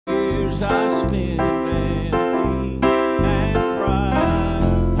years I spent in vanity and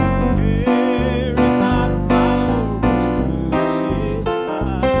pride, caring not my Lord was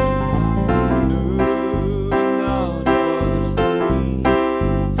crucified, knowing not it was for me. He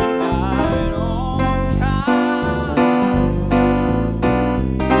died on Calvary.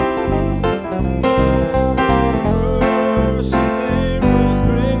 Mercy there was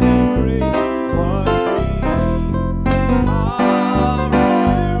great and grace was free. Power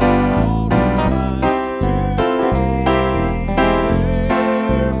there was multiplied to me.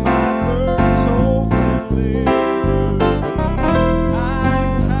 There my burdened soul found liberty. I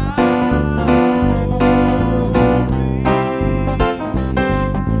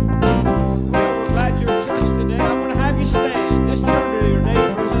Well, we're glad you're at church today. I'm going to have you stand. Just turn to your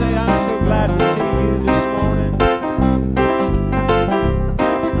neighbor and say, I'm so glad to see you this morning.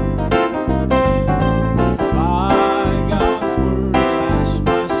 By God's word, alas,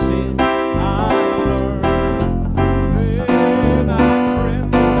 my sin I learned. Then I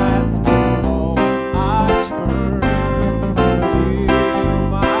trembled at the law I spurned, till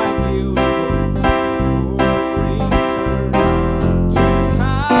my guilty glory turned to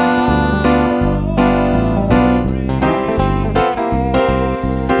Calvary.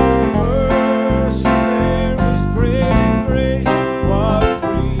 Mercy there was great and grace was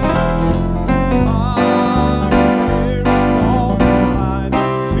free. Power there was multiplied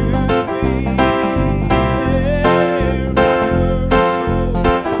to me. There my burdened soul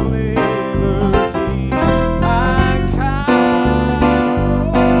found liberty. At Calvary.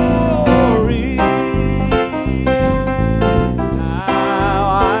 Now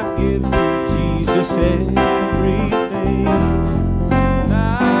I give to Jesus everything.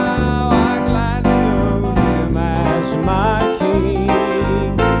 Now I gladly own him as my King.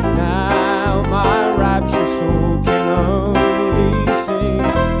 Now my raptured soul can only sing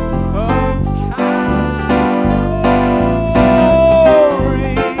of Calvary.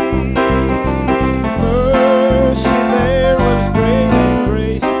 Mercy there was great and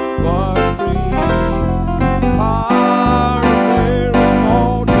grace was free. Power there was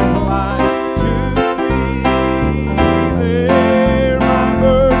multiplied to me. There my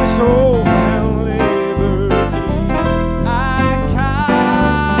burdened soul found liberty. At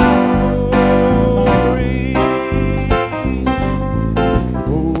Calvary.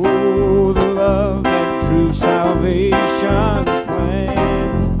 Oh, the love that drew salvation's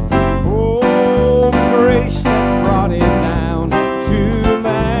plan. Oh, the grace that brought it down to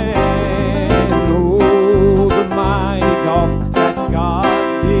man. Oh, the mighty gulf that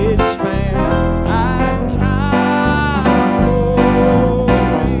God did span. At Calvary.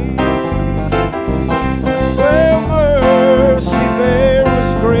 Well, mercy there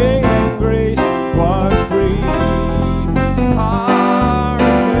was great and grace was free. Power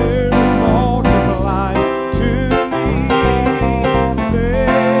there was multiplied to me.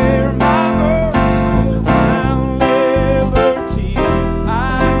 There my burdened soul found liberty.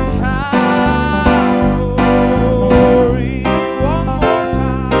 At Calvary. One more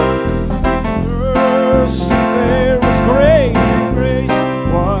time. Mercy there was great and grace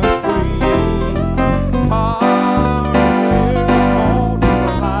was free. Power there was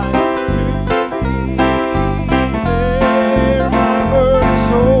multiplied to me. There my burdened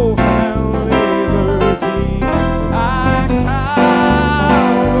soul found liberty. At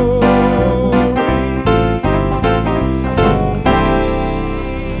Calvary.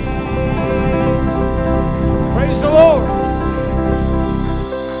 Praise the Lord.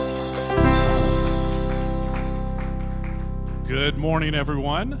 Good morning,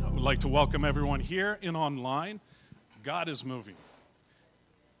 everyone. I would like to welcome everyone here and online. God is moving.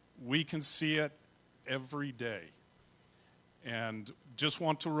 We can see it every day. And just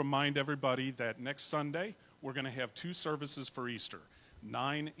want to remind everybody that next Sunday, we're going to have 2 services for Easter,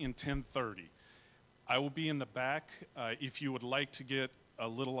 9 and 10:30. I will be in the back. If you would like to get a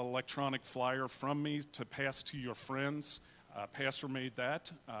little electronic flyer from me to pass to your friends, Pastor made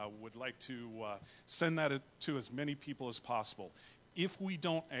that. Would like to send that to as many people as possible. If we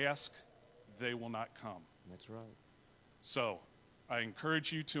don't ask, they will not come. That's right. So I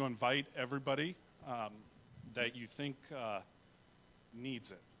encourage you to invite everybody that you think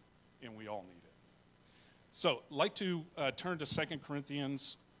needs it, and we all need it. So I'd like to turn to 2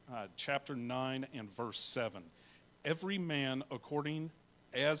 Corinthians chapter 9 and verse 7. Every man according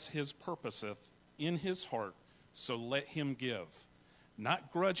as his purposeth in his heart, so let him give,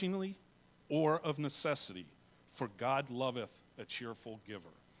 not grudgingly or of necessity, for God loveth a cheerful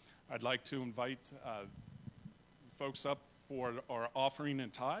giver. I'd like to invite folks up for our offering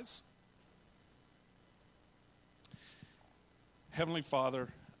and tithes. Heavenly Father,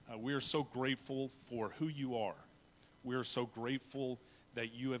 We are so grateful for who you are. We are so grateful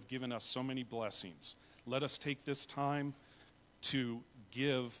that you have given us so many blessings. Let us take this time to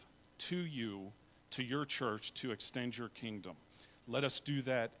give to you, to your church, to extend your kingdom. Let us do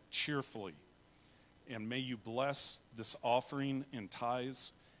that cheerfully. And may you bless this offering and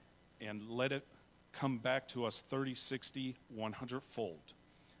tithes, and let it come back to us 30, 60, 100-fold.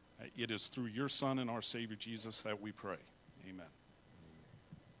 It is through your Son and our Savior Jesus that we pray. Amen.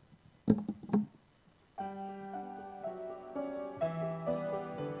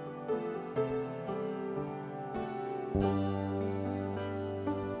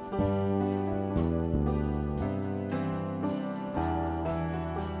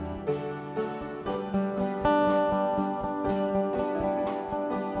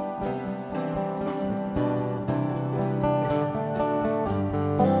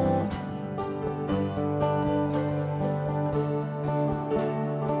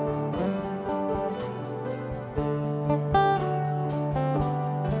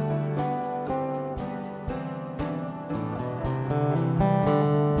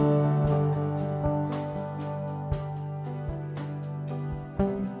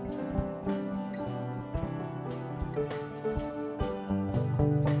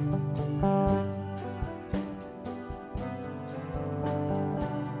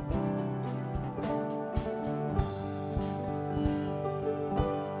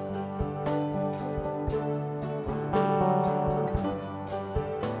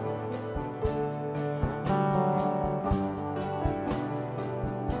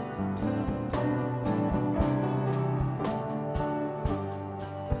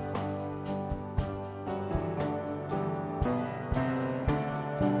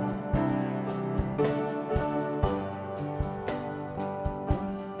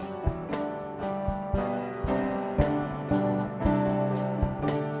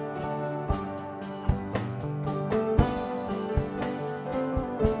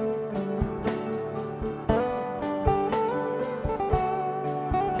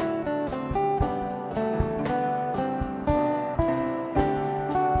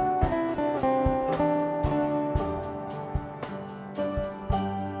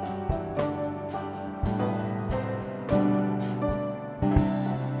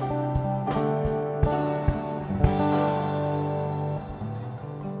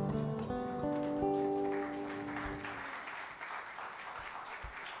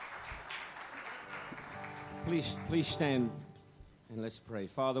 Please stand and let's pray.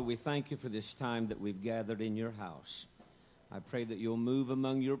 Father, we thank you for this time that we've gathered in your house. I pray that you'll move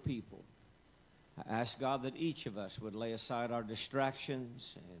among your people. I ask, God, that each of us would lay aside our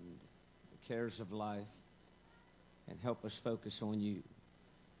distractions and the cares of life and help us focus on you.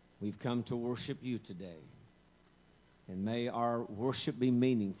 We've come to worship you today. And may our worship be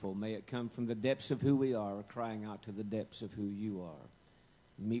meaningful. May it come from the depths of who we are, crying out to the depths of who you are.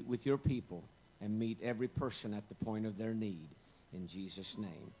 Meet with your people and meet every person at the point of their need. In Jesus'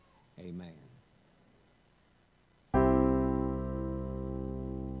 name, amen.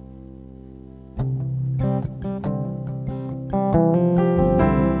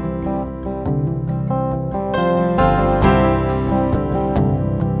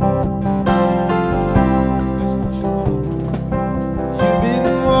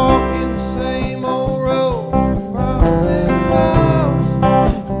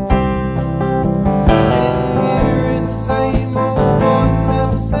 Same old voice tell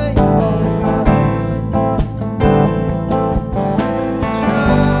the same old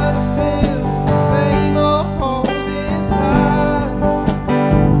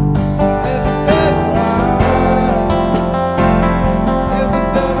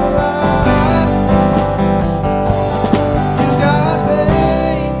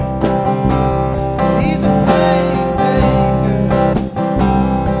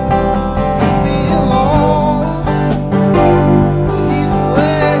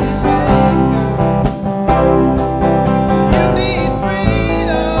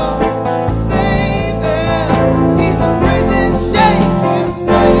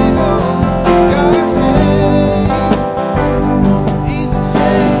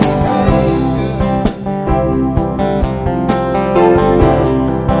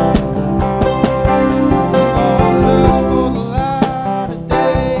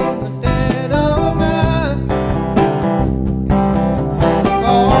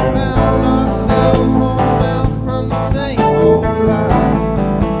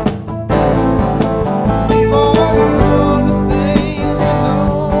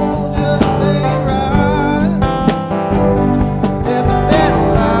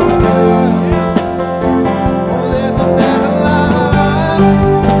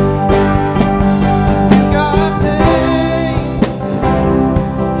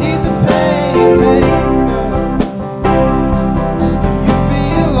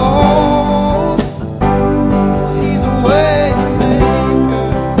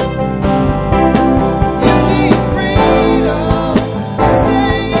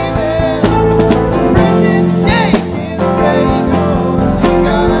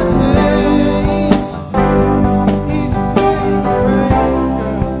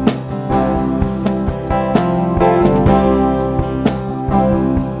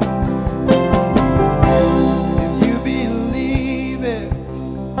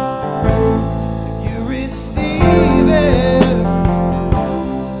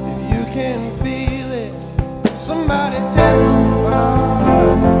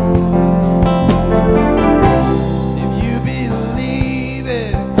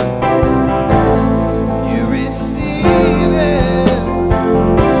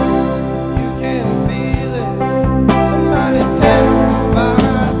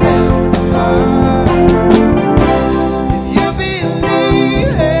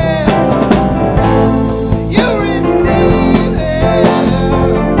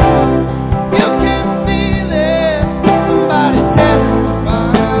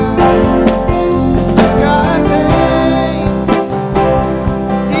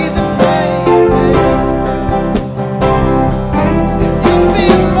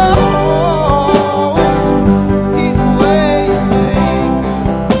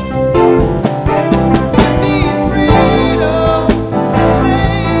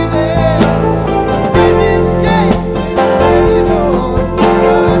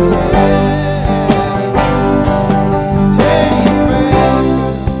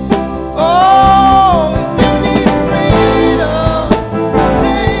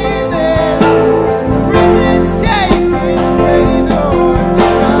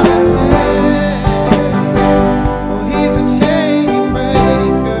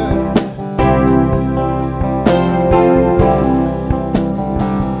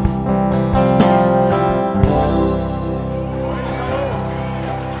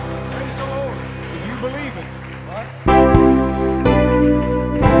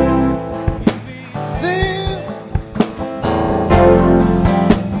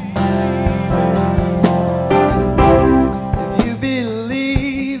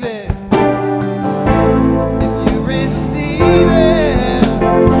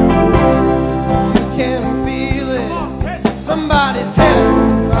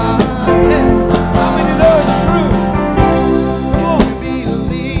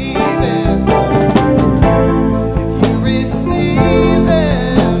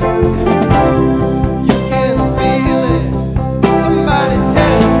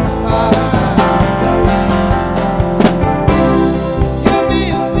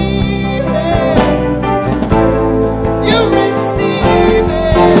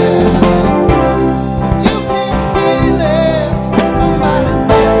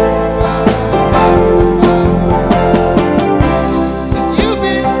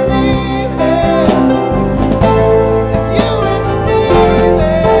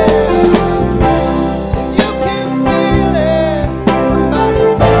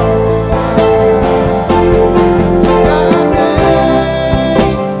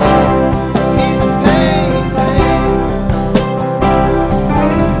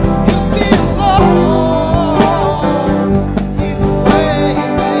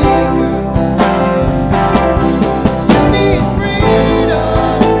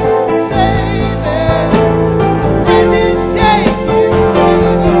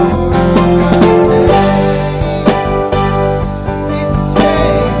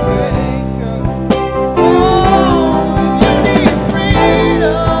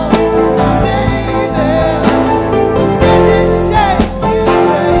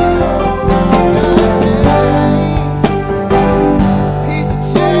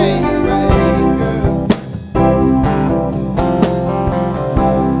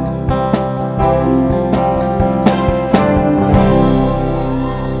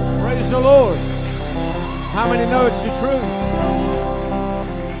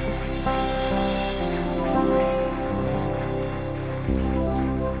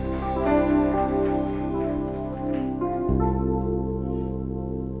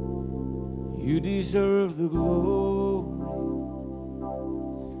deserve the glory,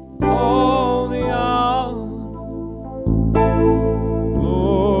 all the honor.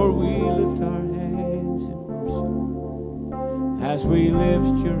 Lord, we lift our hands in worship as we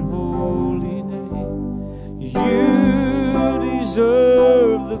lift your holy name. You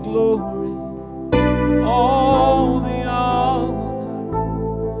deserve the glory, all the honor.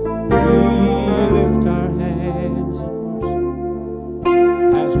 We lift our hands in worship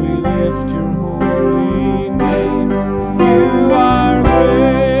as we lift your holy name. You are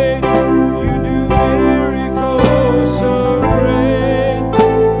great, you do miracles so great.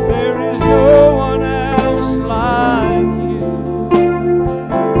 There is no one else like you.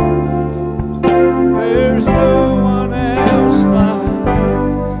 There's no one else like you.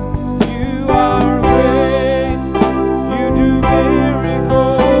 You are great, you do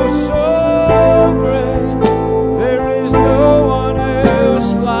miracles so great. There is no one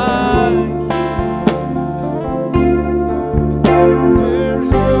else like you. There's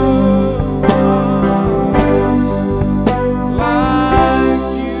no one like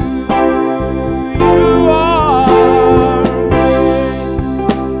you. You are great,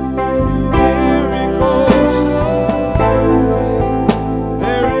 miracles so great.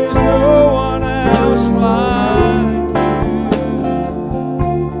 There is no one else like you.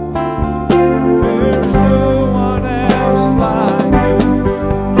 There's no one else like you.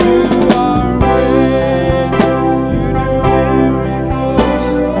 You are great, you do miracles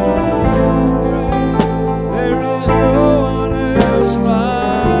so great. There is no one else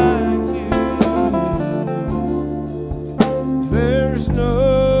like you. There's no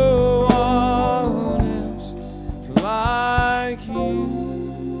one else like you.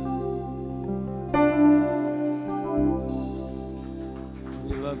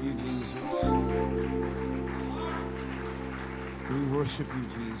 We love you, Jesus. We worship you,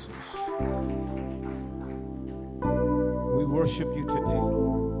 Jesus. We worship you today, Lord.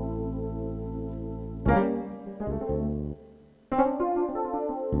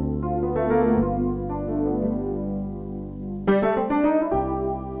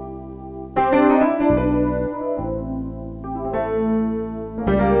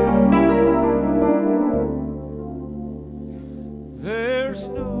 There's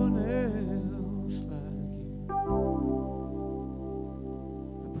no one else like you.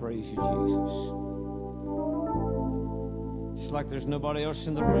 I praise you, Jesus. Just like there's nobody else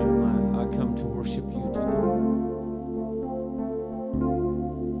in the room, I come to worship you today.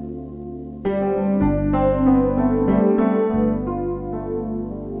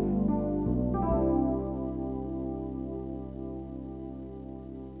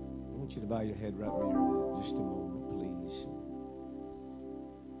 I want you to bow your head right where you're at, just a moment, please.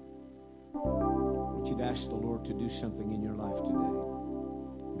 I want you to ask the Lord to do something in your life today.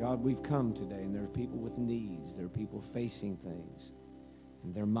 God, we've come today, and there are people with needs. There are people facing things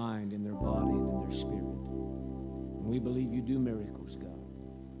in their mind, in their body, and in their spirit. And we believe you do miracles, God.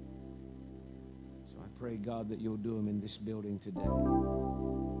 So I pray, God, that you'll do them in this building today.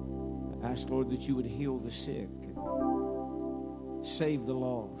 I ask, Lord, that you would heal the sick, save the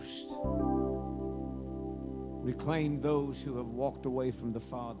lost, reclaim those who have walked away from the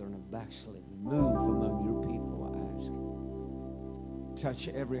Father and have backslidden. Move among your people, I ask. Touch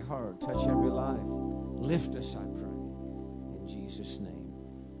every heart, touch every life. Lift us, I pray. In Jesus' name,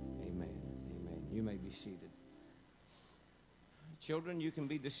 amen. Amen. You may be seated. Children, you can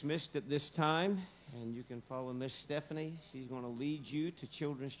be dismissed at this time, and you can follow Miss Stephanie. She's going to lead you to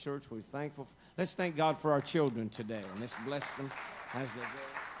Children's Church. We're thankful. Let's thank God for our children today, and let's bless them as they go.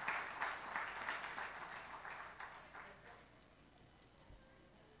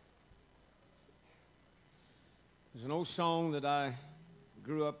 There's an old song that I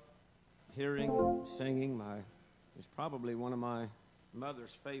grew up hearing, singing. It was probably one of my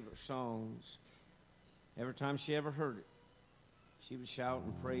mother's favorite songs. Every time she ever heard it, she would shout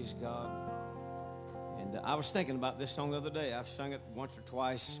and praise God. And I was thinking about this song the other day. I've sung it once or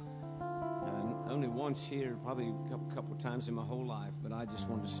twice, only once here, probably a couple of times in my whole life, but I just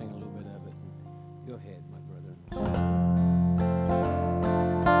wanted to sing a little bit of it. Go ahead, my brother.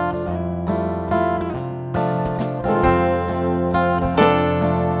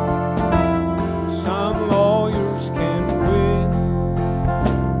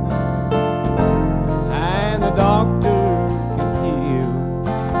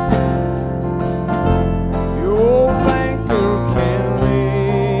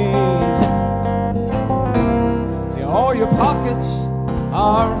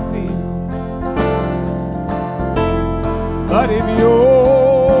 Are filled.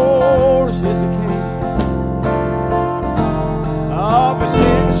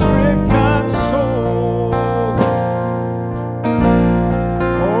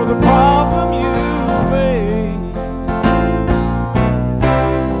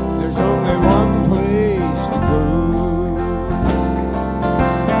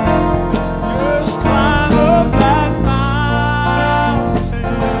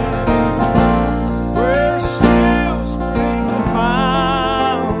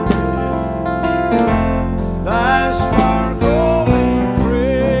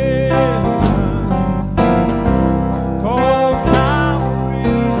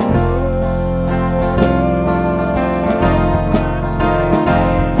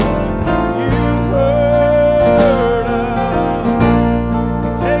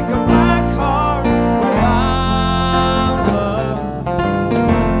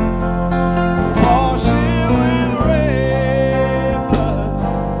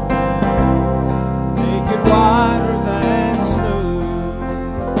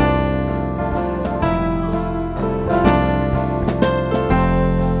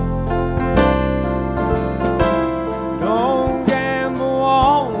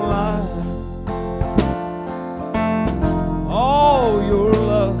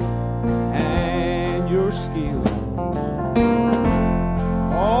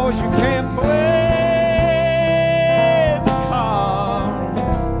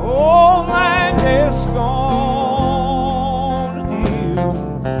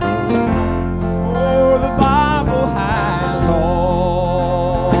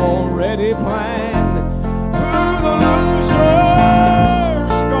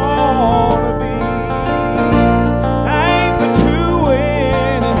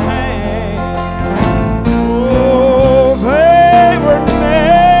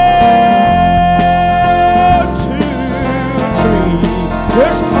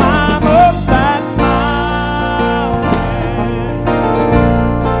 Just climb up that mountain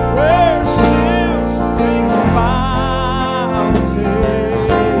where still springs the fountain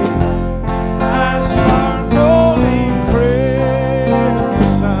and start rolling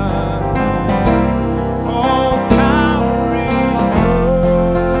crimson on Calvary's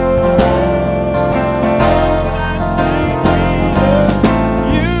road. That same Jesus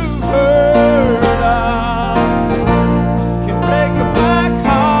you've heard of can take a black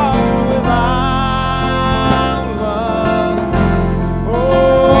heart without love.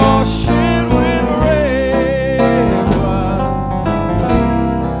 Oh, shed with red blood,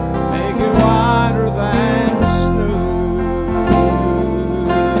 make it whiter than snow.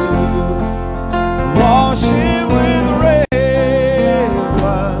 Wash it with red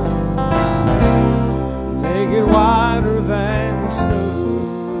blood, make it whiter than snow.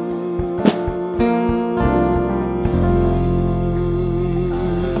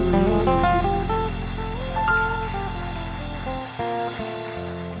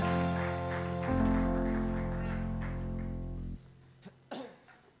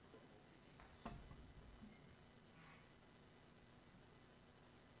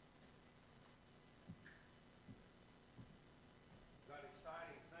 Got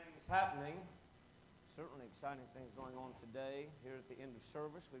exciting things happening. Certainly exciting things going on today. Here at the end of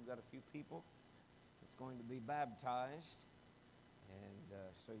service, we've got a few people that's going to be baptized. And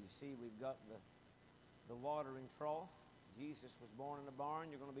so you see, we've got the watering trough. Jesus was born in a barn.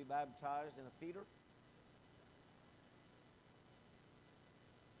 You're going to be baptized in a feeder.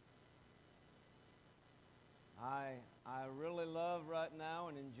 I really love right now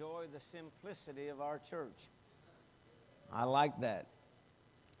and enjoy the simplicity of our church. I like that.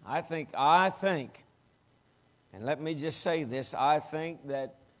 I think, and let me just say this, I think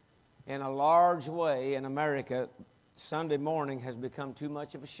that in a large way in America, Sunday morning has become too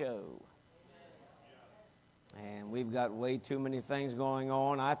much of a show. And we've got way too many things going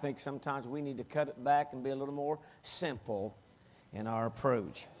on. I think sometimes we need to cut it back and be a little more simple in our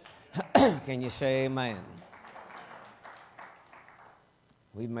approach. Can you say amen?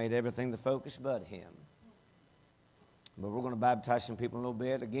 We've made everything the focus but Him. But we're going to baptize some people in a little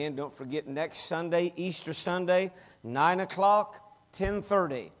bit. Again, don't forget next Sunday, Easter Sunday, 9 o'clock,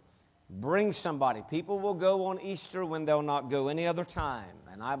 10:30. Bring somebody. People will go on Easter when they'll not go any other time.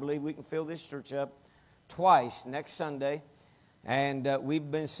 And I believe we can fill this church up twice next Sunday. And we've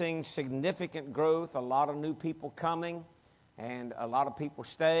been seeing significant growth, a lot of new people coming, and a lot of people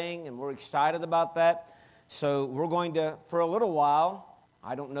staying, and we're excited about that. So we're going to, for a little while,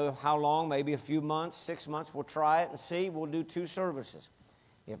 I don't know how long, maybe a few months, 6 months, we'll try it and see. We'll do 2 services.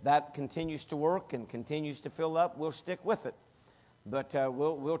 If that continues to work and continues to fill up, we'll stick with it. But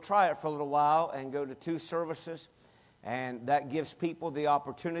we'll try it for a little while and go to 2 services, and that gives people the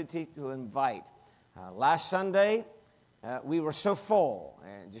opportunity to invite. Last Sunday, we were so full,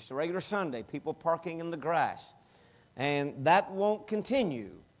 and just a regular Sunday, people parking in the grass. And that won't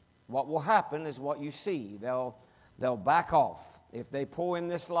continue. What will happen is what you see. They'll back off. If they pull in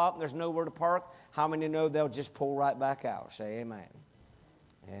this lot and there's nowhere to park, how many know they'll just pull right back out? Say amen.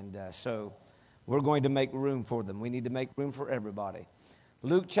 And so we're going to make room for them. We need to make room for everybody.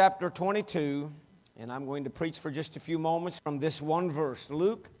 Luke chapter 22, and I'm going to preach for just a few moments from this one verse.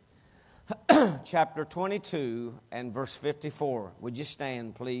 Luke chapter 22 and verse 54. Would you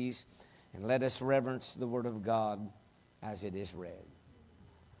stand, please, and let us reverence the Word of God as it is read.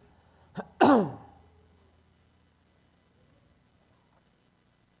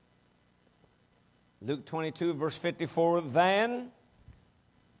 Luke 22, verse 54, then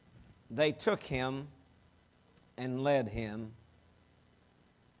they took him and led him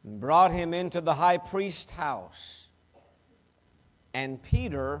and brought him into the high priest's house. And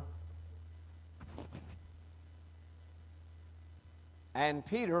Peter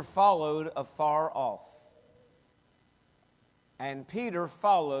followed afar off. And Peter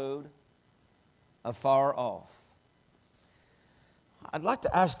followed afar off. I'd like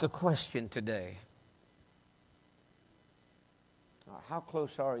to ask a question today. How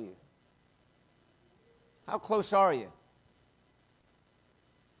close are you? How close are you?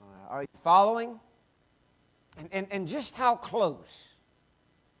 Are you following? And just how close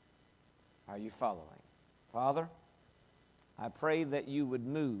are you following? Father, I pray that you would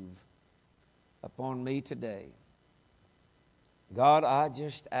move upon me today. God, I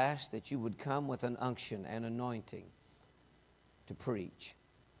just ask that you would come with an unction and anointing to preach.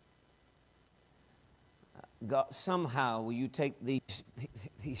 God, somehow will you take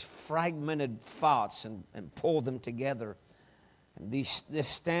these fragmented thoughts and pull them together, and this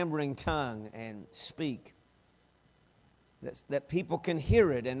stammering tongue, and speak that people can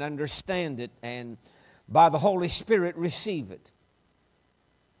hear it and understand it and by the Holy Spirit receive it.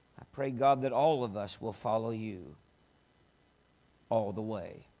 I pray, God, that all of us will follow you all the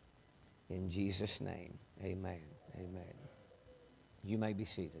way. In Jesus' name, amen. Amen. You may be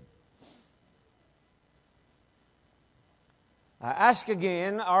seated. I ask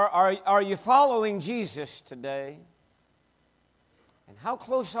again, are you following Jesus today? And how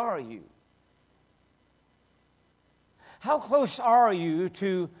close are you? How close are you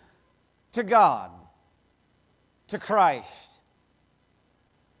to God, to Christ?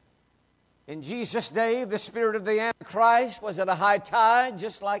 In Jesus' day, the spirit of the Antichrist was at a high tide,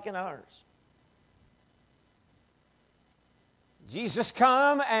 just like in ours. Jesus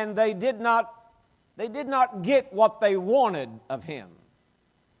come, and they did not get what they wanted of Him.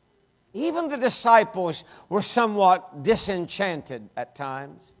 Even the disciples were somewhat disenchanted at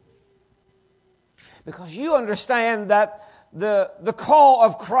times. Because you understand that the call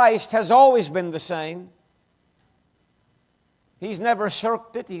of Christ has always been the same. He's never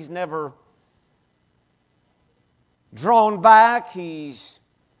shirked it. He's never drawn back. He's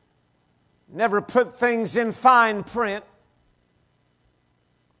never put things in fine print.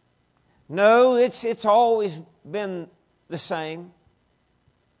 No, it's always been the same.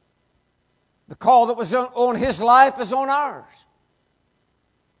 The call that was on His life is on ours.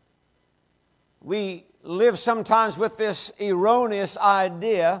 We live sometimes with this erroneous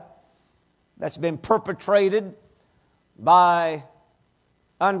idea that's been perpetrated by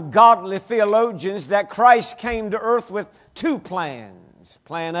ungodly theologians that Christ came to earth with two plans,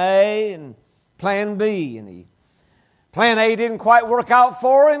 Plan A and Plan B. And Plan A didn't quite work out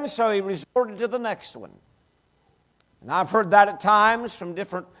for Him, so He resorted to the next one. And I've heard that at times from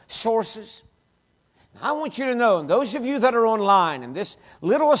different sources. I want you to know, and those of you that are online, and this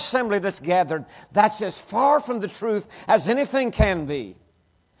little assembly that's gathered, that's as far from the truth as anything can be.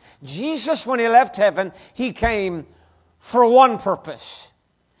 Jesus, when He left heaven, He came for one purpose.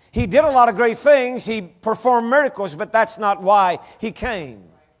 He did a lot of great things. He performed miracles, but that's not why He came.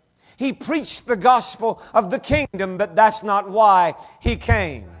 He preached the gospel of the kingdom, but that's not why He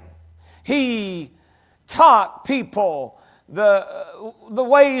came. He taught people the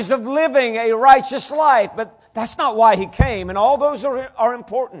ways of living a righteous life, but that's not why He came. And all those are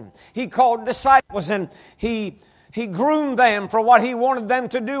important. He called disciples, and He groomed them for what He wanted them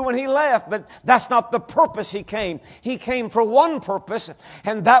to do when He left, but that's not the purpose He came. He came for one purpose,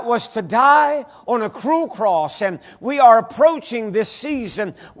 and that was to die on a cruel cross. And we are approaching this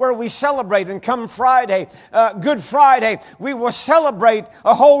season where we celebrate, and come Friday, Good Friday, we will celebrate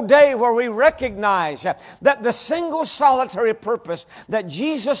a whole day where we recognize that the single solitary purpose that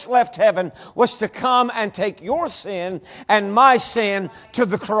Jesus left heaven was to come and take your sin and my sin to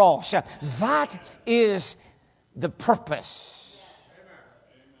the cross. That is the purpose.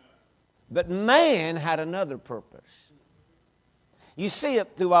 But man had another purpose. You see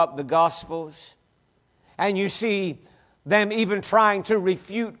it throughout the Gospels, and you see them even trying to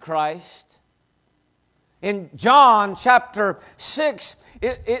refute Christ. In John chapter 6,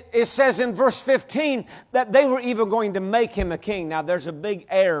 it says in verse 15 that they were even going to make Him a king. Now there's a big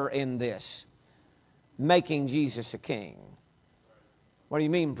error in this, making Jesus a king. What do you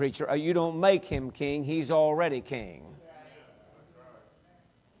mean, preacher? You don't make Him king. He's already king.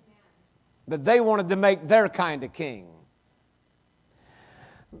 But they wanted to make their kind of king.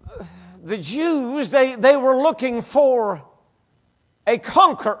 The Jews, they were looking for a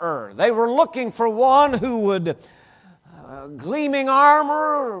conqueror. They were looking for one who would gleaming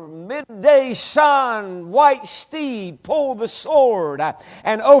armor, midday sun, white steed, pull the sword,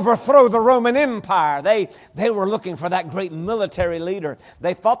 and overthrow the Roman Empire. They were looking for that great military leader.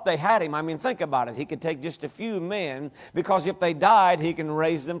 They thought they had him. I mean, think about it. He could take just a few men, because if they died, He can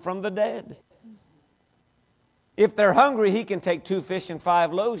raise them from the dead. If they're hungry, He can take 2 fish and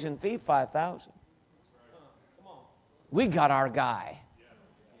 5 loaves and feed 5,000. We got our guy.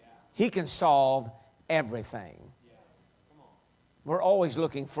 He can solve everything. We're always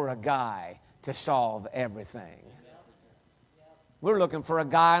looking for a guy to solve everything. We're looking for a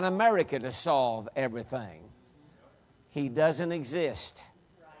guy in America to solve everything. He doesn't exist.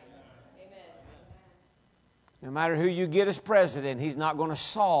 No matter who you get as president, he's not going to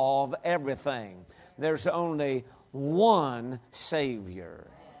solve everything. There's only one Savior.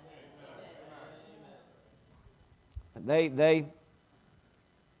 They're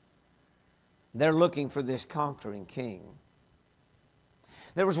looking for this conquering king.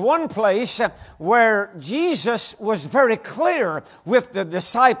 There was one place where Jesus was very clear with the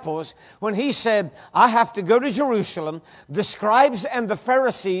disciples when He said, I have to go to Jerusalem. The scribes and the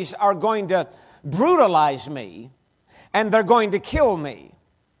Pharisees are going to brutalize me. and they're going to kill me.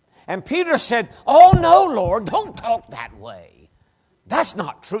 And Peter said, oh no, Lord, don't talk that way. That's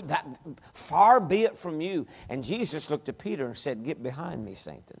not true. That far be it from you. And Jesus looked at Peter and said, get behind me,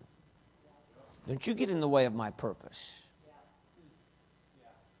 Satan. Don't you get in the way of my purpose.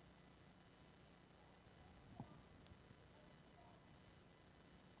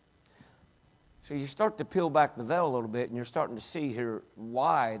 So you start to peel back the veil a little bit, and you're starting to see here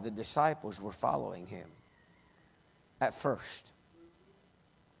why the disciples were following him at first.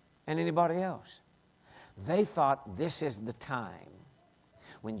 And anybody else. They thought this is the time.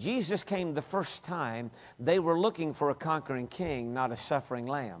 When Jesus came the first time, they were looking for a conquering king, not a suffering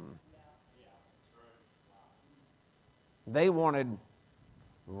lamb. They wanted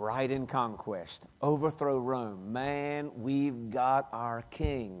right in conquest, overthrow Rome. Man, we've got our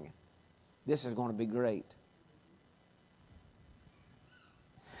king. This is going to be great.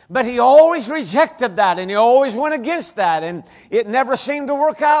 But he always rejected that, and he always went against that, and it never seemed to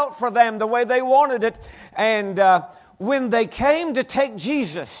work out for them the way they wanted it. And when they came to take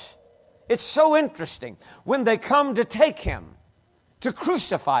Jesus, it's so interesting. When they come to take him, to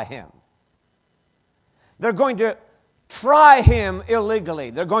crucify him, they're going to try him illegally.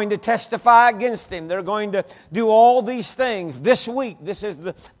 They're going to testify against him. They're going to do all these things this week. This is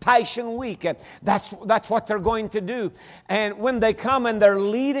the Passion Week. And that's what they're going to do. And when they come and they're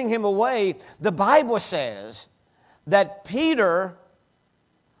leading him away, the Bible says that Peter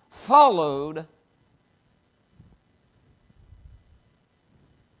followed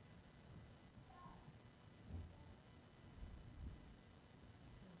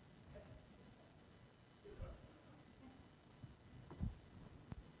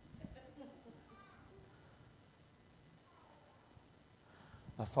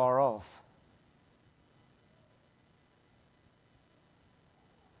afar off.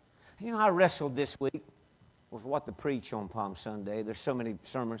 You know, I wrestled this week with what to preach on Palm Sunday. There's so many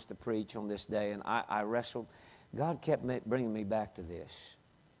sermons to preach on this day, and I wrestled. God kept bringing me back to this.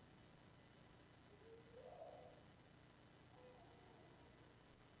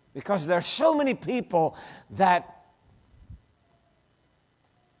 Because there's so many people that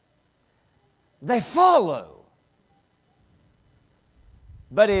they follow.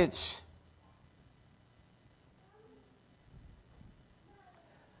 But it's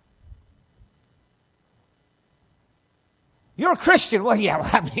you're a Christian. Well, yeah,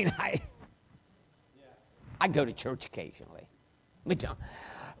 I mean, I go to church occasionally.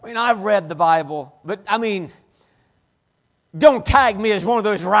 I've read the Bible, but I mean, don't tag me as one of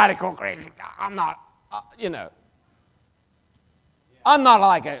those radical Christians. I'm not, I'm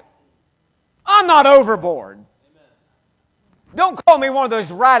not overboard. Don't call me one of those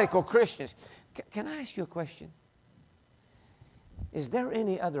radical Christians. Can I ask you a question? Is there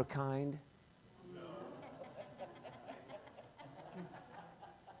any other kind? No.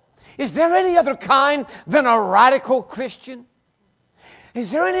 Is there any other kind than a radical Christian?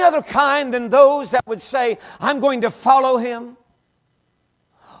 Is there any other kind than those that would say, I'm going to follow him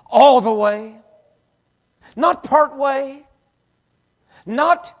all the way? Not part way.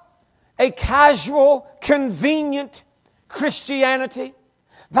 Not a casual, convenient Christianity.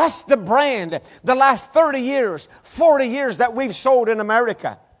 That's the brand the last 30 years, 40 years that we've sold in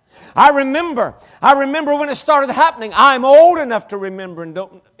America. I remember when it started happening. I'm old enough to remember, and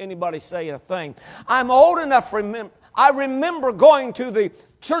don't anybody say a thing. I'm old enough to remember. I remember going to the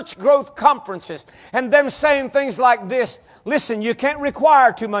church growth conferences and them saying things like this. Listen, you can't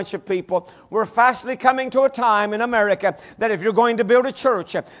require too much of people. We're fastly coming to a time in America that if you're going to build a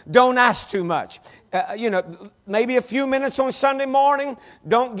church, don't ask too much. Maybe a few minutes on Sunday morning.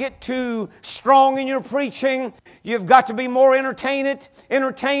 Don't get too strong in your preaching. You've got to be more entertainment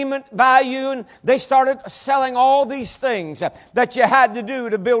value. And they started selling all these things that you had to do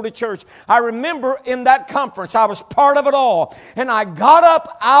to build a church. I remember in that conference, I was part of it all. And I got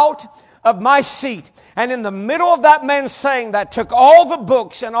up out of my seat, and in the middle of that man saying that, took all the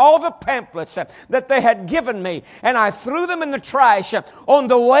books and all the pamphlets that they had given me, and I threw them in the trash on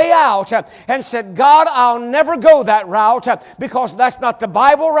the way out and said, God, I'll never go that route because that's not the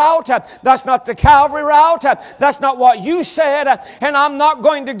Bible route, that's not the Calvary route, that's not what you said, and I'm not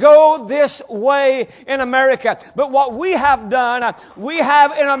going to go this way in America. But what we have done, we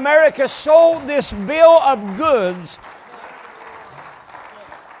have in America sold this bill of goods.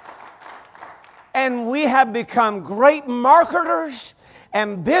 And we have become great marketers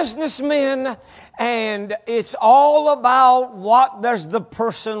and businessmen, and it's all about what does the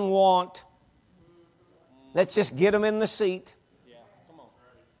person want. Let's just get them in the seat. Yeah, come on.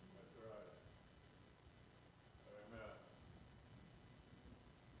 That's right.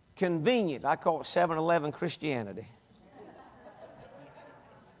 Convenient. I call it 7-Eleven Christianity.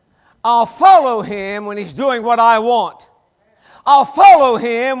 I'll follow Him when He's doing what I want. I'll follow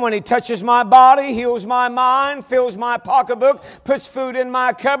Him when He touches my body, heals my mind, fills my pocketbook, puts food in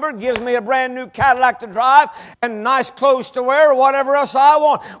my cupboard, gives me a brand new Cadillac to drive, and nice clothes to wear, or whatever else I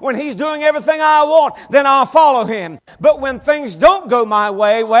want. When He's doing everything I want, then I'll follow Him. But when things don't go my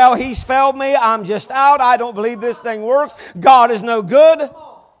way, well, He's failed me, I'm just out, I don't believe this thing works, God is no good.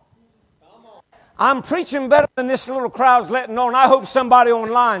 I'm preaching better than this little crowd's letting on. I hope somebody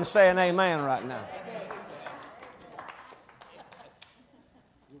online is saying amen right now.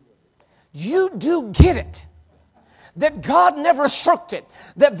 You do get it. That God never shirked it.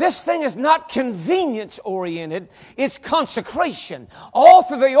 That this thing is not convenience oriented. It's consecration. All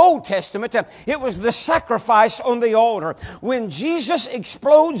through the Old Testament, it was the sacrifice on the altar. When Jesus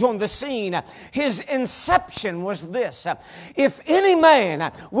explodes on the scene, His inception was this. If any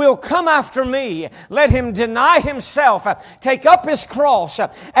man will come after me, let him deny himself, take up his cross,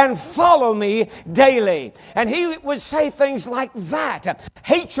 and follow me daily. And He would say things like that.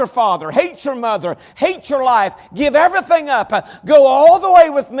 Hate your father, hate your mother, hate your life, give everything up, go all the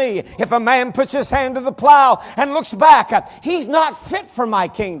way with me. If a man puts his hand to the plow and looks back, he's not fit for my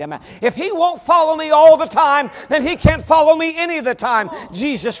kingdom. If he won't follow me all the time, then he can't follow me any of the time,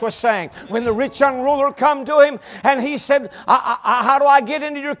 Jesus was saying. When the rich young ruler come to Him and he said, how do I get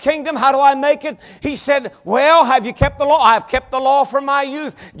into your kingdom? How do I make it? He said, well, have you kept the law? I've kept the law from my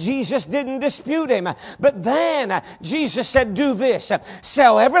youth. Jesus didn't dispute him. But then Jesus said, do this.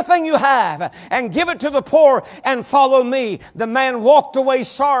 Sell everything you have and give it to the poor and follow me. The man walked away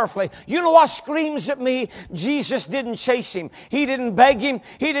sorrowfully. You know what screams at me? Jesus didn't chase him. He didn't beg him.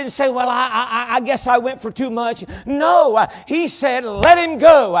 He didn't say, well, I guess I went for too much. No, He said, let him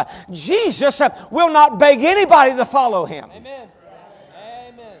go. Jesus will not beg anybody to follow Him. Amen.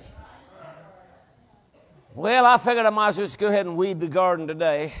 Amen. Well, I figured I might as well just go ahead and weed the garden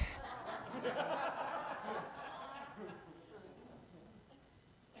today.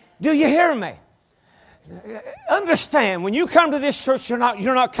 Do you hear me? Understand, when you come to this church, you're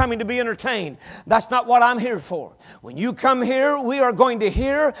not coming to be entertained. That's not what I'm here for. When you come here, we are going to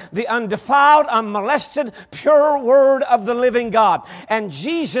hear the undefiled, unmolested, pure word of the living God. And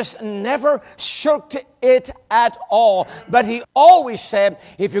Jesus never shirked it at all. But He always said,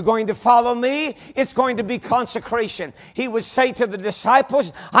 if you're going to follow me, it's going to be consecration. He would say to the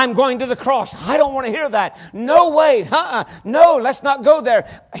disciples, I'm going to the cross. I don't want to hear that. No way. No, let's not go there.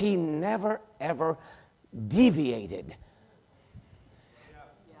 He never, ever deviated.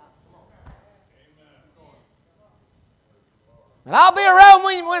 And I'll be around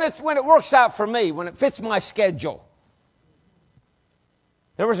when it works out for me, when it fits my schedule.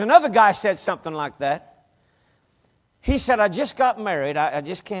 There was another guy said something like that. He said, I just got married. I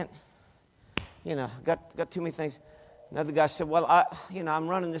just can't, got too many things. Another guy said, well, I'm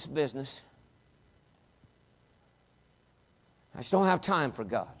running this business. I just don't have time for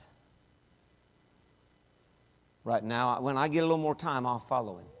God. Right now, when I get a little more time, I'll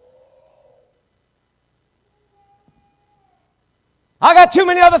follow Him. I got too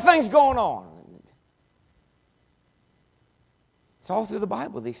many other things going on. It's all through the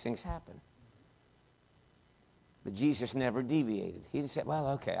Bible these things happen. But Jesus never deviated. He didn't say, well,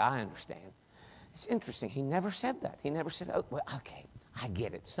 okay, I understand. It's interesting. He never said that. He never said, oh, well, okay, I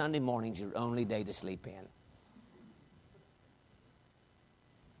get it. Sunday morning's your only day to sleep in.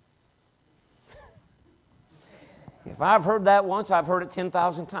 If I've heard that once, I've heard it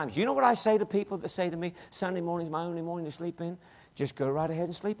 10,000 times. You know what I say to people that say to me, Sunday morning's my only morning to sleep in? Just go right ahead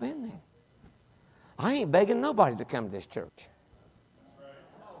and sleep in then. I ain't begging nobody to come to this church.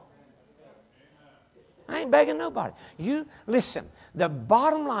 I ain't begging nobody. You listen, the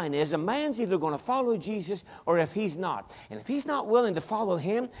bottom line is a man's either going to follow Jesus or if he's not. And if he's not willing to follow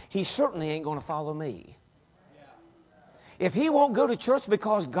Him, he certainly ain't going to follow me. If he won't go to church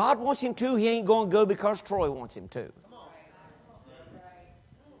because God wants him to, he ain't going to go because Troy wants him to.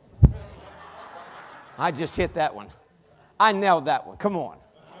 I just hit that one. I nailed that one. Come on.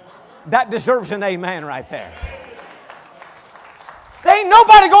 That deserves an amen right there. There ain't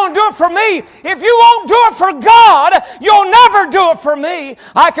nobody going to do it for me. If you won't do it for God, you'll never do it for me.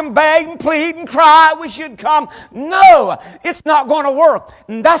 I can beg and plead and cry, we should come. No, it's not going to work.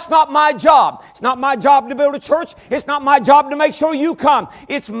 And that's not my job. It's not my job to build a church. It's not my job to make sure you come.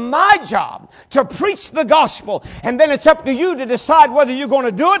 It's my job to preach the gospel. And then it's up to you to decide whether you're going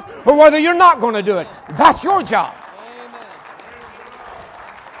to do it or whether you're not going to do it. That's your job.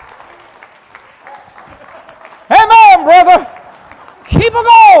 Amen, brother. Keep it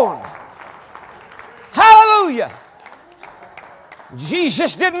going. Hallelujah.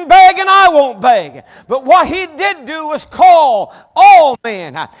 Jesus didn't beg and I won't beg. But what He did do was call all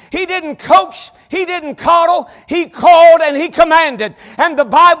men. He didn't coax, He didn't coddle, He called and He commanded. And the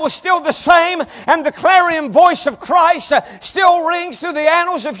Bible's still the same, and the clarion voice of Christ still rings through the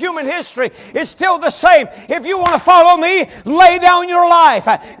annals of human history. It's still the same. If you want to follow me, lay down your life.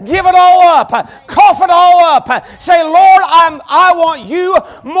 Give it all up. Cough it all up. Say, Lord, I want you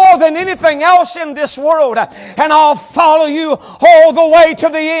more than anything else in this world. And I'll follow you all the way to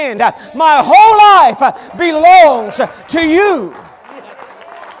the end. My whole life belongs to you.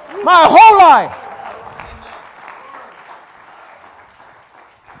 My whole life.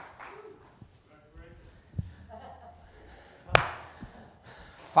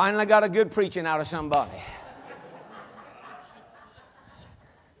 Finally got a good preaching out of somebody.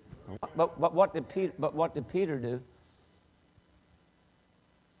 But what did Peter do?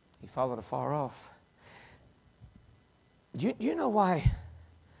 He followed afar off. Do you know why?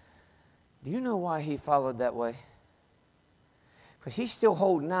 Do you know why he followed that way? Because he's still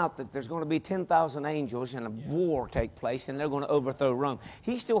holding out that there's going to be 10,000 angels and a war take place and they're going to overthrow Rome.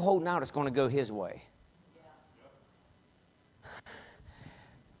 He's still holding out it's going to go his way.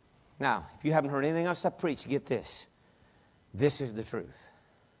 Now, if you haven't heard anything else I preach, get this. This is the truth.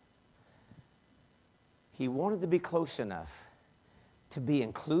 He wanted to be close enough to be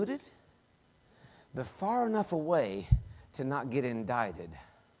included, but far enough away to not get indicted.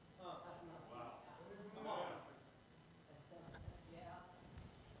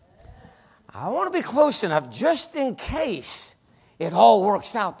 I want to be close enough just in case it all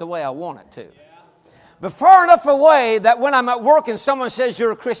works out the way I want it to. But far enough away that when I'm at work and someone says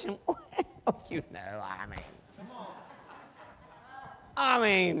you're a Christian, you know, I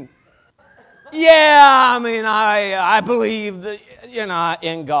believe that,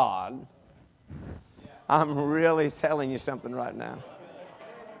 in God. I'm really telling you something right now.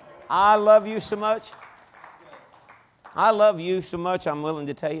 I love you so much. I love you so much, I'm willing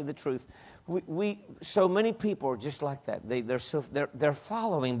to tell you the truth. So many people are just like that. They're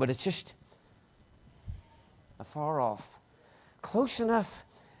following, but it's just afar off. Close enough,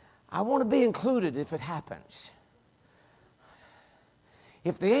 I want to be included if it happens.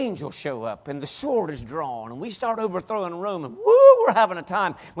 If the angels show up and the sword is drawn and we start overthrowing Rome and we're having a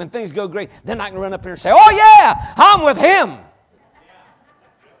time when things go great, then I can run up here and say, oh yeah, I'm with him.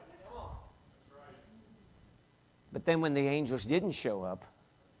 But then when the angels didn't show up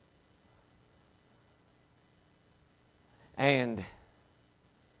and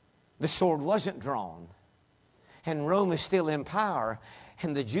the sword wasn't drawn and Rome is still in power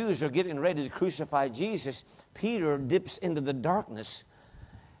and the Jews are getting ready to crucify Jesus, Peter dips into the darkness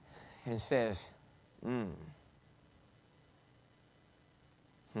and says, it's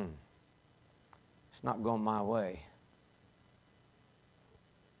not going my way.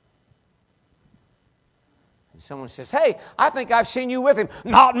 And someone says, hey, I think I've seen you with him.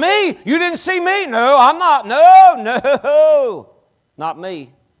 Not me. You didn't see me. No, I'm not. No, not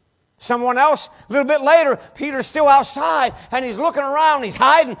me. Someone else, a little bit later, Peter's still outside and he's looking around, he's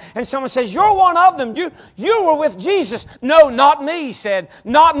hiding, and someone says, you're one of them. You were with Jesus. No, not me, he said.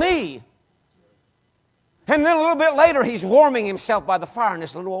 Not me. And then a little bit later, he's warming himself by the fire, and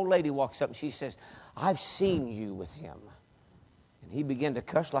this little old lady walks up and she says, I've seen you with him. And he began to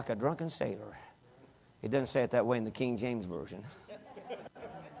cuss like a drunken sailor. It doesn't say it that way in the King James Version.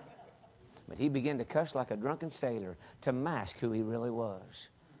 But he began to cuss like a drunken sailor to mask who he really was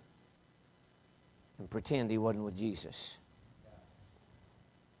and pretend he wasn't with Jesus.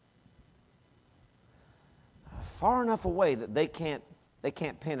 Far enough away that they can't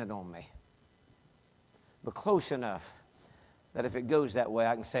pin it on me. But close enough that if it goes that way,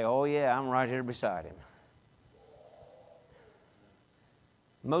 I can say, oh yeah, I'm right here beside him.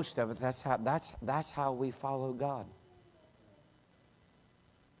 Most of it, that's how we follow God.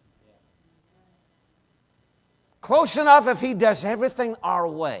 Close enough if he does everything our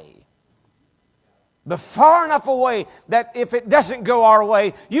way. But far enough away that if it doesn't go our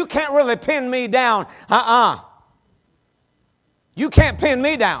way, you can't really pin me down. You can't pin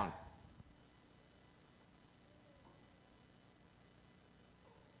me down.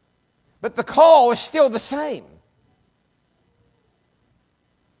 But the call is still the same.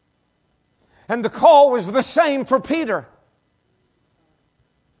 And the call was the same for Peter.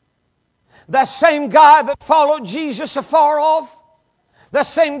 That same guy that followed Jesus afar off. The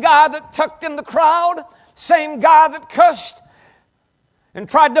same guy that tucked in the crowd. Same guy that cussed and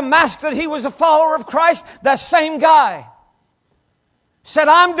tried to mask that he was a follower of Christ. That same guy said,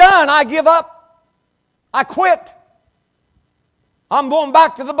 I'm done. I give up. I quit. I'm going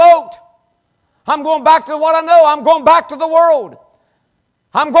back to the boat. I'm going back to what I know. I'm going back to the world.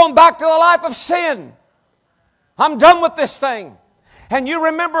 I'm going back to the life of sin. I'm done with this thing. And you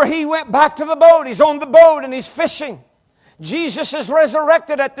remember he went back to the boat. He's on the boat and he's fishing. Jesus is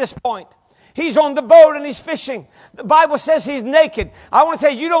resurrected at this point. He's on the boat and he's fishing. The Bible says he's naked. I want to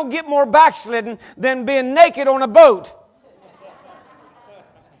tell you, you don't get more backslidden than being naked on a boat.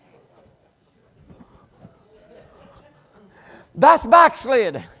 That's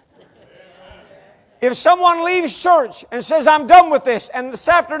backslid. If someone leaves church and says, I'm done with this, and this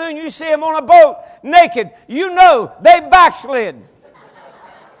afternoon you see him on a boat naked, you know they backslid.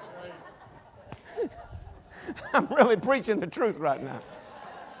 I'm really preaching the truth right now.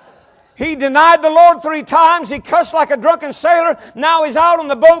 He denied the Lord 3 times. He cussed like a drunken sailor. Now he's out on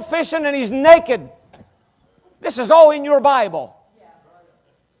the boat fishing and he's naked. This is all in your Bible.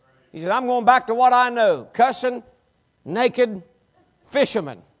 He said, I'm going back to what I know. Cussing, naked,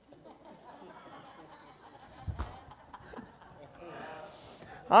 fisherman.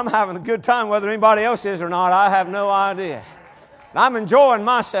 I'm having a good time whether anybody else is or not. I have no idea. I'm enjoying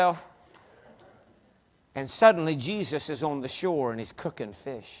myself. And suddenly Jesus is on the shore and he's cooking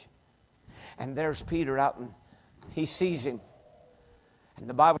fish. And there's Peter out and he sees him. And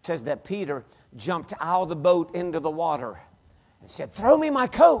the Bible says that Peter jumped out of the boat into the water and said, throw me my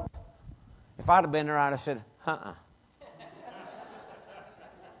coat. If I'd have been there, I'd have said,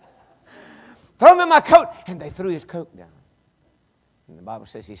 throw me my coat. And they threw his coat down. And the Bible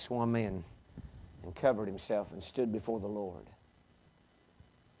says he swam in and covered himself and stood before the Lord.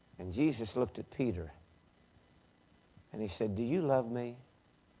 And Jesus looked at Peter and he said, do you love me?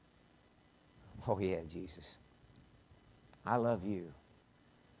 Oh yeah, Jesus. I love you.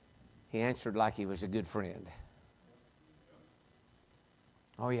 He answered like he was a good friend.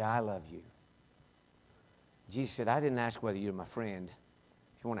 Oh yeah, I love you. Jesus said, I didn't ask whether you're my friend.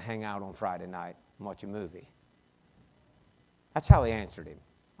 If you want to hang out on Friday night and watch a movie. That's how he answered him.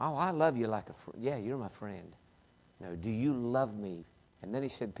 Oh, I love you like a friend. Yeah, you're my friend. No, do you love me? And then he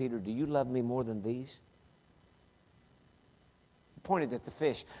said, Peter, do you love me more than these? He pointed at the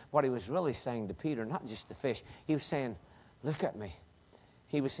fish. What he was really saying to Peter, not just the fish, he was saying, look at me.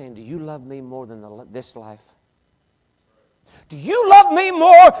 He was saying, do you love me more than this life? Do you love me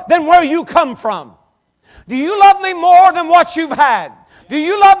more than where you come from? Do you love me more than what you've had? Do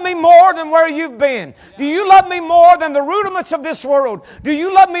you love me more than where you've been? Do you love me more than the rudiments of this world? Do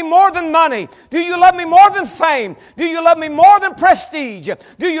you love me more than money? Do you love me more than fame? Do you love me more than prestige?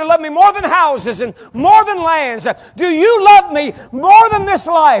 Do you love me more than houses and more than lands? Do you love me more than this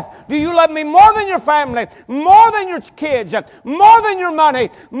life? Do you love me more than your family? More than your kids? More than your money?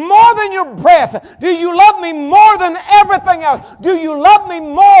 More than your breath? Do you love me more than everything else? Do you love me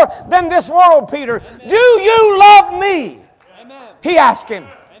more than this world, Peter? Do you love me? He asked him.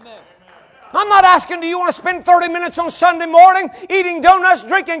 Amen. I'm not asking, do you want to spend 30 minutes on Sunday morning eating donuts,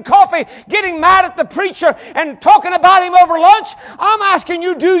 drinking coffee, getting mad at the preacher and talking about him over lunch? I'm asking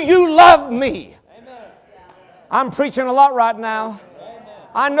you, do you love me? Amen. I'm preaching a lot right now. Amen.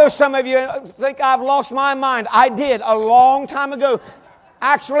 I know some of you think I've lost my mind. I did a long time ago.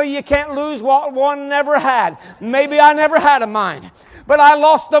 Actually, you can't lose what one never had. Maybe I never had a mind. But I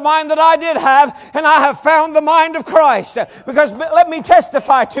lost the mind that I did have, and I have found the mind of Christ. Because let me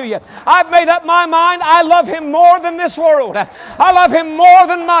testify to you. I've made up my mind. I love Him more than this world. I love Him more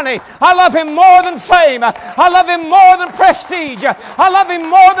than money. I love Him more than fame. I love Him more than prestige. I love Him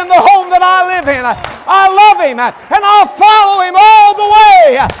more than the home that I live in. I love Him, and I'll follow Him all the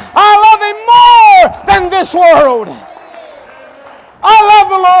way. I love Him more than this world. I love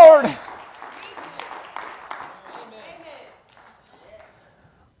the Lord.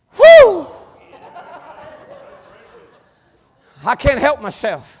 Woo! I can't help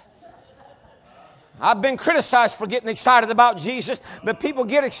myself. I've been criticized for getting excited about Jesus, but people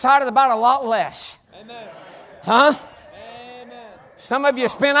get excited about a lot less. Amen. Huh? Amen. Some of you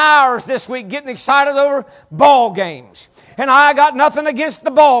spent hours this week getting excited over ball games. And I got nothing against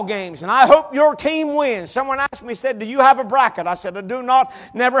the ball games. And I hope your team wins. Someone asked me, said, do you have a bracket? I said, I do not,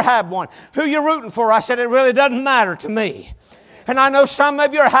 never had one. Who you rooting for? I said, it really doesn't matter to me. And I know some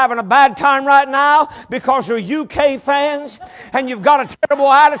of you are having a bad time right now because you're UK fans and you've got a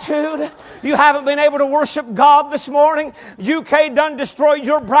terrible attitude. You haven't been able to worship God this morning. UK done destroyed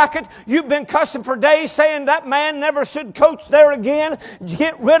your bracket. You've been cussing for days saying that man never should coach there again.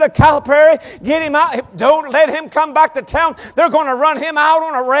 Get rid of Calipari. Get him out. Don't let him come back to town. They're going to run him out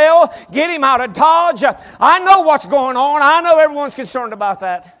on a rail. Get him out of Dodge. I know what's going on. I know everyone's concerned about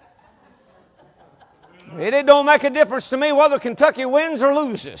that. It don't make a difference to me whether Kentucky wins or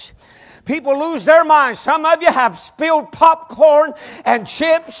loses. People lose their minds. Some of you have spilled popcorn and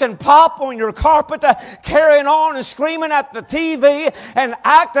chips and pop on your carpet, carrying on and screaming at the TV and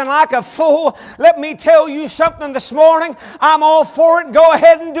acting like a fool. Let me tell you something this morning. I'm all for it. Go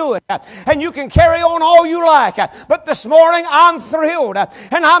ahead and do it. And you can carry on all you like. But this morning I'm thrilled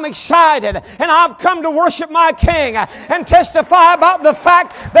and I'm excited, and I've come to worship my King and testify about the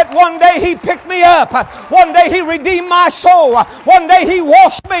fact that one day He picked me up. One day He redeemed my soul. One day He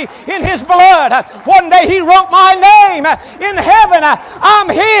washed me in His blood. One day He wrote my name in heaven. I'm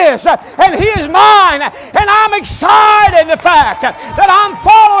His and He is mine. And I'm excited the fact that I'm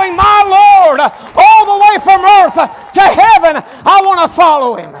following my Lord all the way from earth to heaven. I want to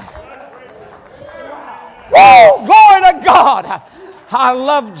follow Him. Woo! Glory to God. I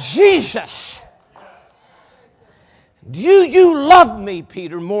love Jesus. Do you love me,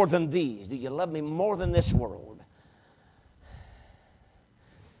 Peter, more than these? Do you love me more than this world?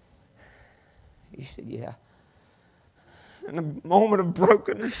 He said, yeah. In a moment of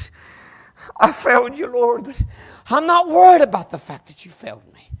brokenness, I failed you, Lord, but I'm not worried about the fact that you failed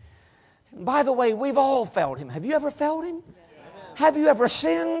me. And by the way, we've all failed Him. Have you ever failed Him? Have you ever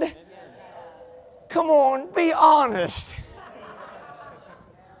sinned? Come on, be honest.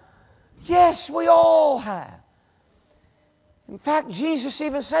 Yes, we all have. In fact, Jesus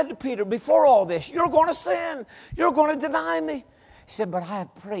even said to Peter, before all this, you're going to sin. You're going to deny me. He said, but I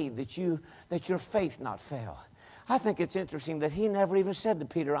have prayed that your faith not fail. I think it's interesting that He never even said to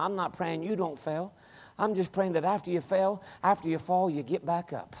Peter, I'm not praying you don't fail. I'm just praying that after you fail, after you fall, you get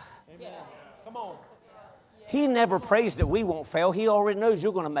back up. Amen. Come on. He never prays that we won't fail. He already knows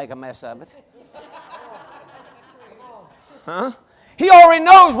you're going to make a mess of it. Huh? He already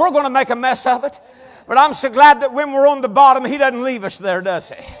knows we're going to make a mess of it. But I'm so glad that when we're on the bottom, He doesn't leave us there,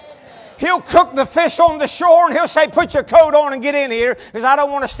 does He? He'll cook the fish on the shore and He'll say, put your coat on and get in here, because I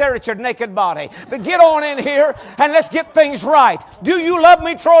don't want to stare at your naked body. But get on in here and let's get things right. Do you love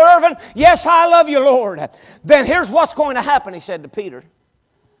me, Troy Irvin? Yes, I love you, Lord. Then here's what's going to happen, He said to Peter.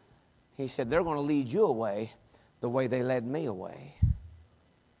 He said, they're going to lead you away the way they led me away.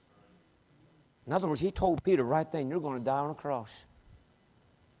 In other words, He told Peter right then, you're going to die on a cross.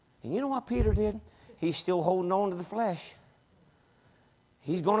 And you know what Peter did? He's still holding on to the flesh.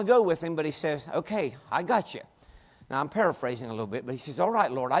 He's going to go with Him, but he says, okay, I got you. Now, I'm paraphrasing a little bit, but he says, all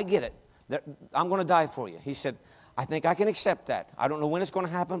right, Lord, I get it. I'm going to die for you. He said, I think I can accept that. I don't know when it's going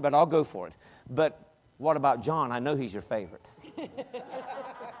to happen, but I'll go for it. But what about John? I know he's your favorite.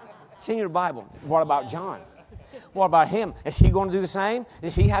 It's in your Bible. What about John? What about him? Is he going to do the same?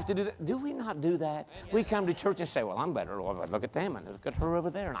 Does he have to do that? Do we not do that? We come to church and say, well, I'm better. Lord, look at them and look at her over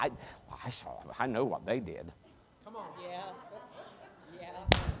there. And I know what they did. Come on. Yeah.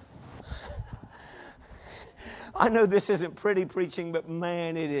 I know this isn't pretty preaching, but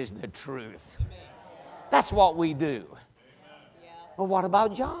man, it is the truth. That's what we do. Well, what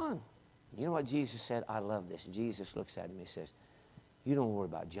about John? You know what Jesus said? I love this. Jesus looks at him and says, you don't worry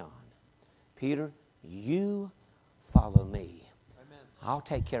about John. Peter, you follow me. I'll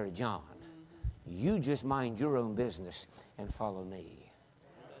take care of John. You just mind your own business and follow me.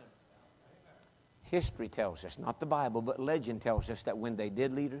 History tells us, not the Bible, but legend tells us that when they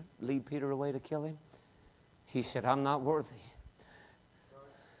did lead Peter away to kill him, he said, I'm not worthy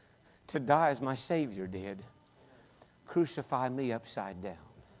to die as my Savior did. Crucify me upside down.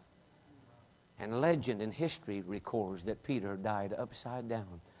 And legend and history records that Peter died upside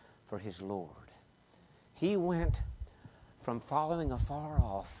down for his Lord. He went from following afar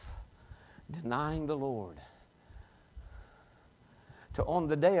off, denying the Lord, to on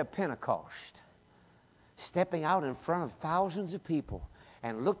the day of Pentecost, stepping out in front of thousands of people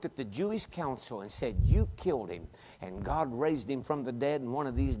and looked at the Jewish council and said, you killed him, and God raised him from the dead, and one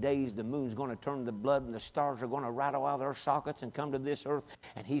of these days the moon's going to turn to blood and the stars are going to rattle out of their sockets and come to this earth,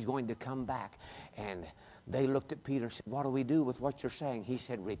 and he's going to come back. And they looked at Peter and said, what do we do with what you're saying? He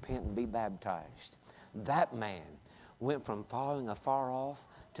said, repent and be baptized. That man went from following afar off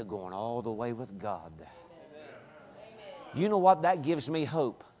to going all the way with God. Amen. You know what? That gives me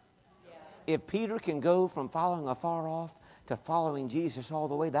hope. If Peter can go from following afar off to following Jesus all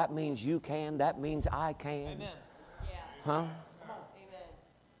the way, that means you can. That means I can. Amen. Yeah. Huh? Amen.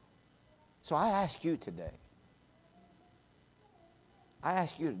 So I ask you today.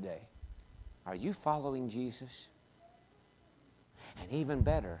 Are you following Jesus? And even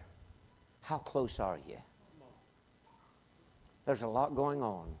better, how close are you? There's a lot going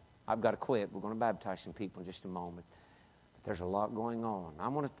on. I've got to quit. We're going to baptize some people in just a moment. But there's a lot going on.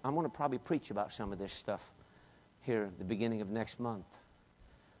 I'm going to probably preach about some of this stuff here at the beginning of next month.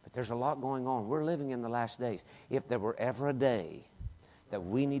 But there's a lot going on. We're living in the last days. If there were ever a day that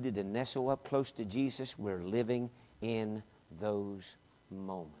we needed to nestle up close to Jesus, we're living in those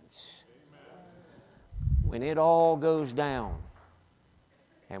moments. When it all goes down,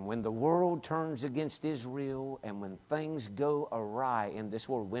 and when the world turns against Israel, and when things go awry in this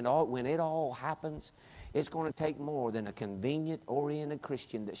world, when it all happens, it's going to take more than a convenient, oriented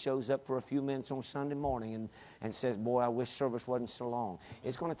Christian that shows up for a few minutes on Sunday morning and says, boy, I wish service wasn't so long.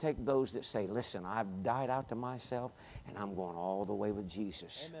 It's going to take those that say, listen, I've died out to myself, and I'm going all the way with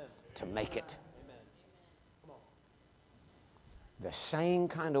Jesus. Amen. To make it. Amen. Come on. The same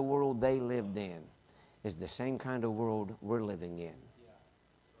kind of world they lived in is the same kind of world we're living in.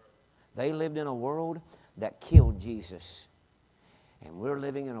 They lived in a world that killed Jesus. And we're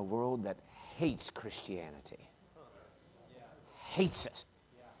living in a world that hates Christianity. Hates us.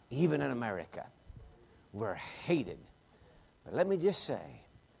 Even in America. We're hated. But let me just say,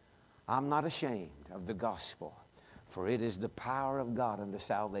 I'm not ashamed of the gospel, for it is the power of God unto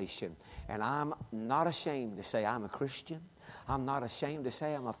salvation. And I'm not ashamed to say I'm a Christian. I'm not ashamed to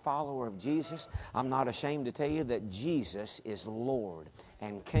say I'm a follower of Jesus. I'm not ashamed to tell you that Jesus is Lord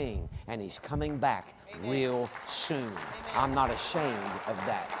and King, and He's coming back real soon. Amen. I'm not ashamed of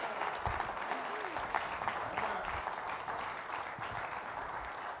that.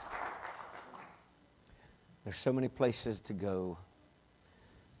 There's so many places to go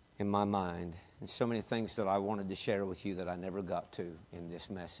in my mind, and so many things that I wanted to share with you that I never got to in this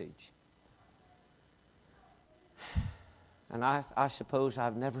message. And I suppose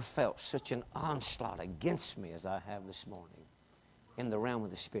I've never felt such an onslaught against me as I have this morning in the realm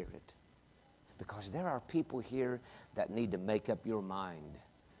of the Spirit. Because there are people here that need to make up your mind.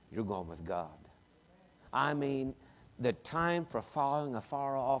 You're going with God. I mean, the time for following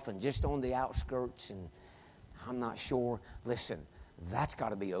afar off and just on the outskirts and I'm not sure. Listen, that's got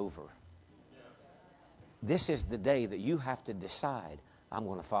to be over. This is the day that you have to decide, I'm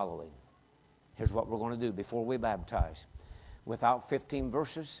going to follow Him. Here's what we're going to do before we baptize. Without 15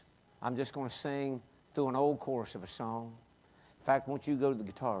 verses, I'm just going to sing through an old chorus of a song. In fact, won't you go to the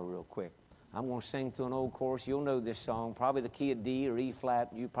guitar real quick? I'm going to sing through an old chorus. You'll know this song, probably the key of D or E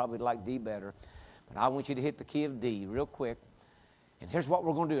flat. You probably like D better. But I want you to hit the key of D real quick. And here's what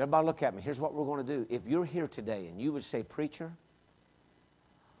we're going to do. Everybody look at me. Here's what we're going to do. If you're here today and you would say, preacher,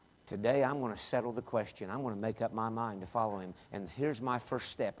 today I'm going to settle the question. I'm going to make up my mind to follow Him. And here's my first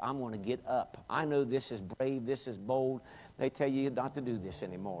step. I'm going to get up. I know this is brave. This is bold. They tell you not to do this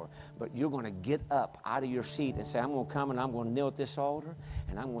anymore. But you're going to get up out of your seat and say, I'm going to come and I'm going to kneel at this altar.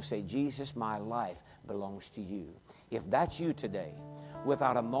 And I'm going to say, Jesus, my life belongs to you. If that's you today,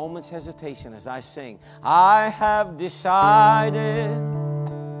 without a moment's hesitation as I sing, I have decided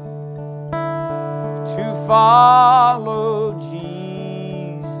to follow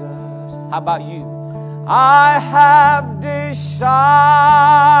Jesus. How about you? I have decided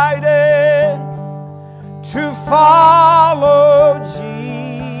to follow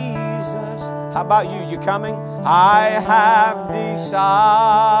Jesus. How about you? You coming? I have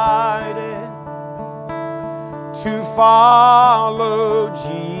decided to follow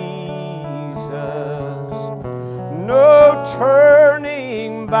Jesus. No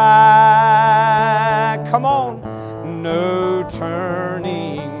turning back. Come on. No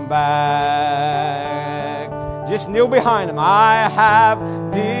turning back. Just kneel behind Him. I have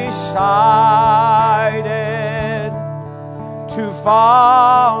decided to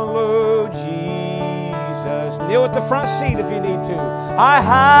follow Jesus. Kneel at the front seat if you need to. I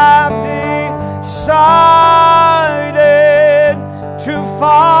have decided to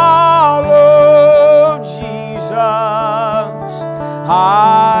follow Jesus.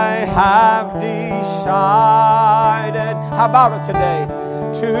 I have decided, how about it today,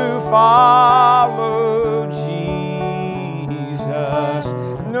 to follow Jesus.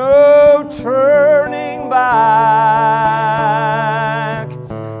 No turning back.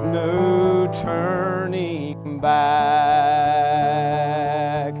 No turning back.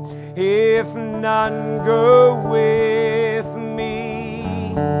 If none go with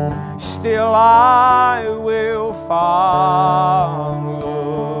me, still I will follow.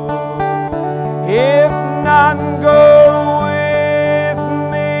 If none go with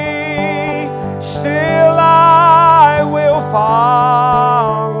me, still I will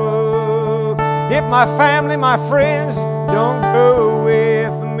follow. If my family, my friends don't go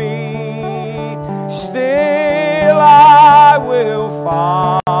with me, still I will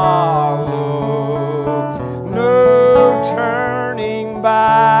follow. No turning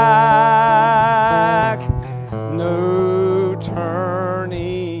back. No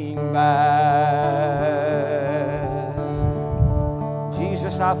turning back.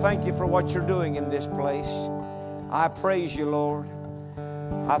 Jesus, I thank You for what You're doing in this place. I praise You, Lord.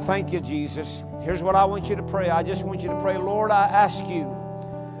 I thank you, Jesus. Here's what I want you to pray. I just want you to pray, Lord, I ask you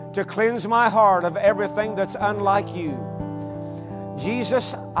to cleanse my heart of everything that's unlike you.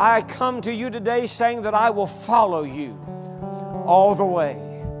 Jesus, I come to you today saying that I will follow you all the way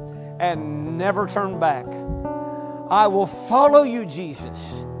and never turn back. I will follow you,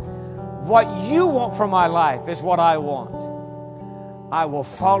 Jesus. What you want for my life is what I want. I will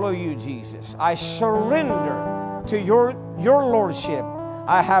follow you, Jesus. I surrender to your lordship.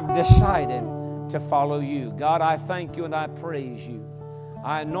 I have decided to follow you. God, I thank you and I praise you.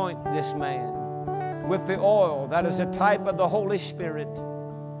 I anoint this man with the oil that is a type of the Holy Spirit.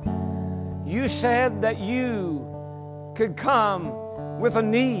 You said that you could come with a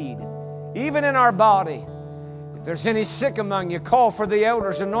need, even in our body. If there's any sick among you, call for the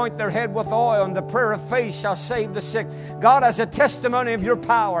elders, anoint their head with oil, and the prayer of faith shall save the sick. God, as a testimony of your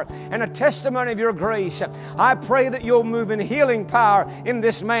power and a testimony of your grace, I pray that you'll move in healing power in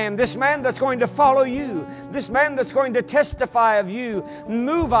this man that's going to follow you, this man that's going to testify of you.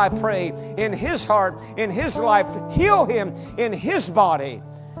 Move, I pray, in his heart, in his life. Heal him in his body.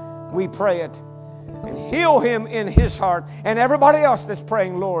 We pray it. And heal him in his heart. And everybody else that's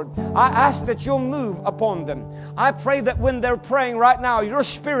praying, Lord, I ask that you'll move upon them. I pray that when they're praying right now, your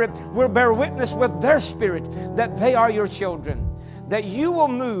spirit will bear witness with their spirit that they are your children. That you will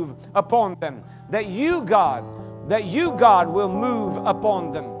move upon them. That you, God, will move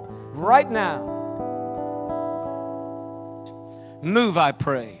upon them right now. Move, I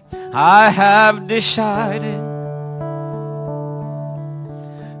pray. I have decided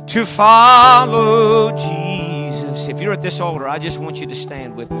to follow Jesus. If you're at this altar, I just want you to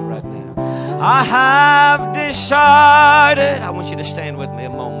stand with me right now. I have decided, I want you to stand with me a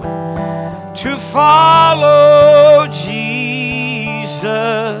moment, to follow Jesus.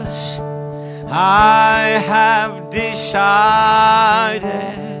 I have decided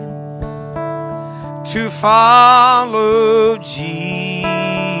to follow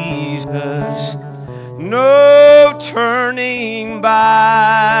Jesus. No turning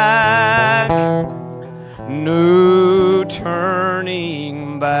back. No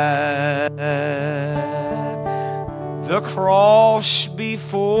turning back. The cross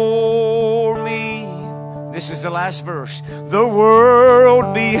before me. This is the last verse. The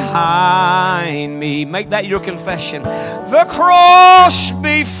world behind me. Make that your confession. The cross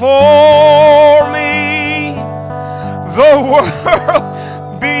before me. The world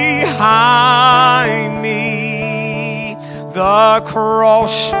behind me, the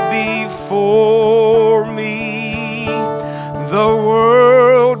cross before me, the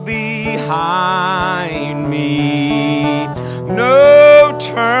world behind me, no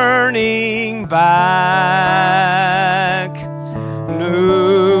turning back,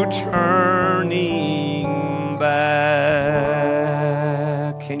 no turning back.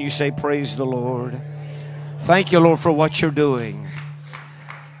 Can you say praise the Lord? Thank you, Lord, for what you're doing.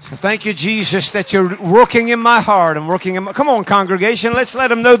 Thank you, Jesus, that you're working in my heart and working in my... Come on, congregation. Let's let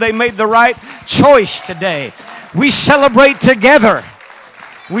them know they made the right choice today. We celebrate together.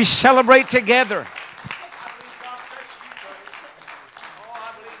 We celebrate together.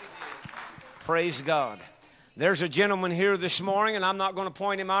 Praise God. There's a gentleman here this morning, and I'm not going to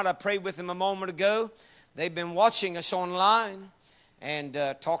point him out. I prayed with him a moment ago. They've been watching us online. And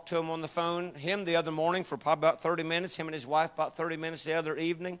talked to him on the phone, him the other morning for probably about 30 minutes, him and his wife about 30 minutes the other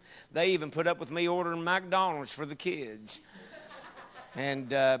evening. They even put up with me ordering McDonald's for the kids. And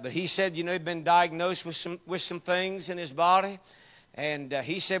but he said, you know, he'd been diagnosed with some things in his body. And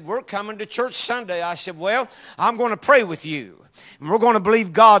he said, we're coming to church Sunday. I said, well, I'm going to pray with you. And we're going to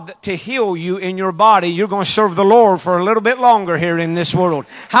believe God to heal you in your body. You're going to serve the Lord for a little bit longer here in this world.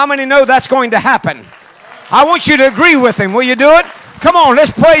 How many know that's going to happen? I want you to agree with him. Will you do it? Come on,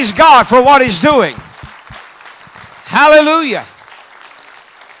 let's praise God for what he's doing. Hallelujah.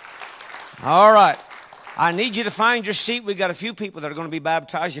 All right. I need you to find your seat. We've got a few people that are going to be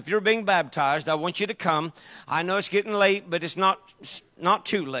baptized. If you're being baptized, I want you to come. I know it's getting late, but it's not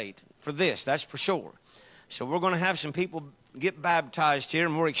too late for this, that's for sure. So we're going to have some people get baptized here,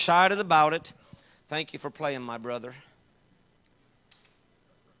 and we're excited about it. Thank you for playing, my brother.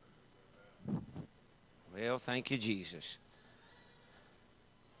 Well, thank you, Jesus.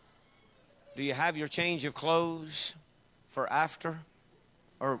 Do you have your change of clothes for after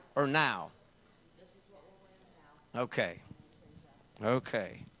or now? This is what we're wearing now. Okay.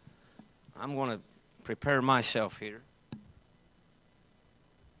 Okay. I'm going to prepare myself here.